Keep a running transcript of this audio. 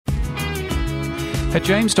At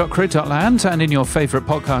james.crid.land and in your favourite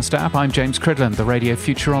podcast app, I'm James Cridland, the radio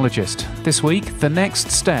futurologist. This week, the next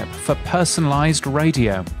step for personalised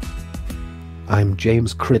radio. I'm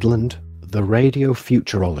James Cridland, the radio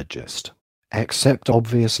futurologist. Except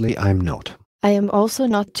obviously I'm not. I am also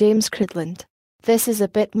not James Cridland. This is a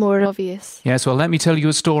bit more obvious. Yes, well, let me tell you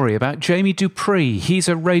a story about Jamie Dupree. He's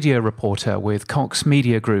a radio reporter with Cox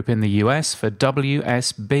Media Group in the US for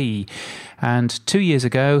WSB. And 2 years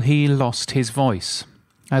ago, he lost his voice.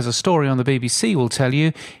 As a story on the BBC will tell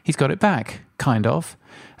you, he's got it back, kind of.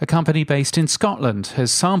 A company based in Scotland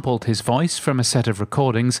has sampled his voice from a set of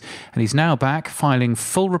recordings, and he's now back filing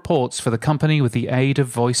full reports for the company with the aid of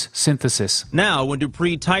voice synthesis. Now, when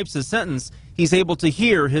Dupree types a sentence, he's able to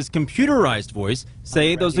hear his computerized voice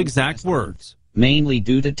say those exact words. Mainly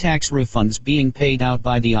due to tax refunds being paid out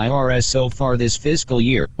by the IRS so far this fiscal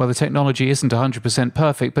year. Well, the technology isn't 100%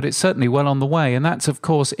 perfect, but it's certainly well on the way, and that's, of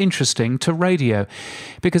course, interesting to radio.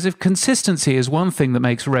 Because if consistency is one thing that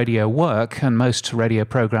makes radio work, and most radio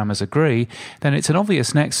programmers agree, then it's an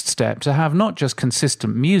obvious next step to have not just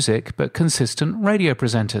consistent music, but consistent radio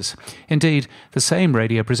presenters. Indeed, the same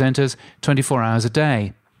radio presenters 24 hours a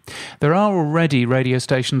day. There are already radio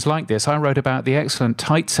stations like this. I wrote about the excellent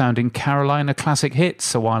tight-sounding Carolina Classic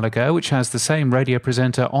Hits a while ago, which has the same radio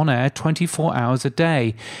presenter on air 24 hours a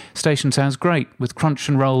day. Station sounds great, with crunch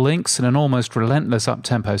and roll links and an almost relentless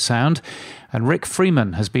up-tempo sound. And Rick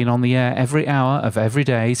Freeman has been on the air every hour of every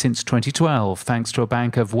day since 2012, thanks to a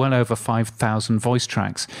bank of well over 5,000 voice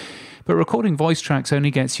tracks. But recording voice tracks only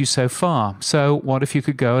gets you so far. So what if you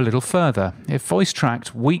could go a little further? If voice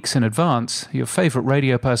tracked weeks in advance, your favourite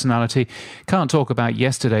radio personality can't talk about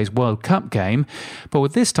yesterday's World Cup game, but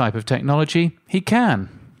with this type of technology, he can.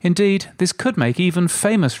 Indeed, this could make even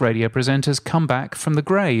famous radio presenters come back from the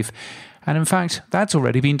grave. And in fact, that's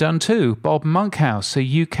already been done too. Bob Monkhouse,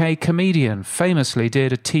 a UK comedian, famously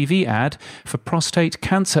did a TV ad for prostate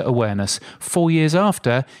cancer awareness 4 years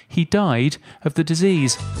after he died of the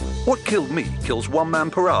disease. What killed me kills 1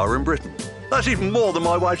 man per hour in Britain. That's even more than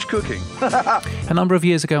my wife's cooking. A number of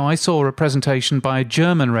years ago, I saw a presentation by a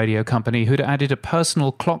German radio company who'd added a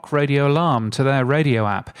personal clock radio alarm to their radio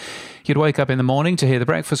app. You'd wake up in the morning to hear the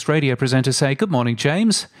breakfast radio presenter say, "Good morning,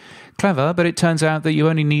 James." Clever, but it turns out that you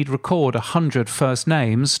only need record 100 first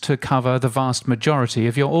names to cover the vast majority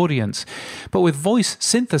of your audience. But with voice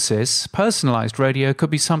synthesis, personalised radio could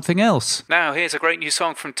be something else. Now, here's a great new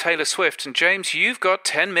song from Taylor Swift. And James, you've got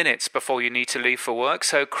 10 minutes before you need to leave for work,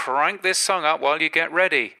 so crank this song up while you get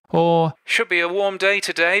ready. Or, should be a warm day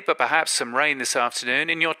today, but perhaps some rain this afternoon.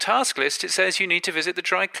 In your task list, it says you need to visit the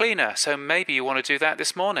dry cleaner, so maybe you want to do that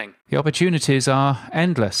this morning. The opportunities are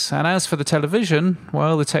endless. And as for the television,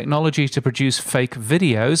 well, the technology to produce fake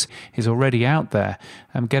videos is already out there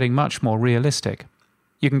and getting much more realistic.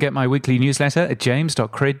 You can get my weekly newsletter at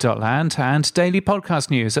james.crid.land and daily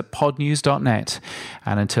podcast news at podnews.net.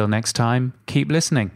 And until next time, keep listening.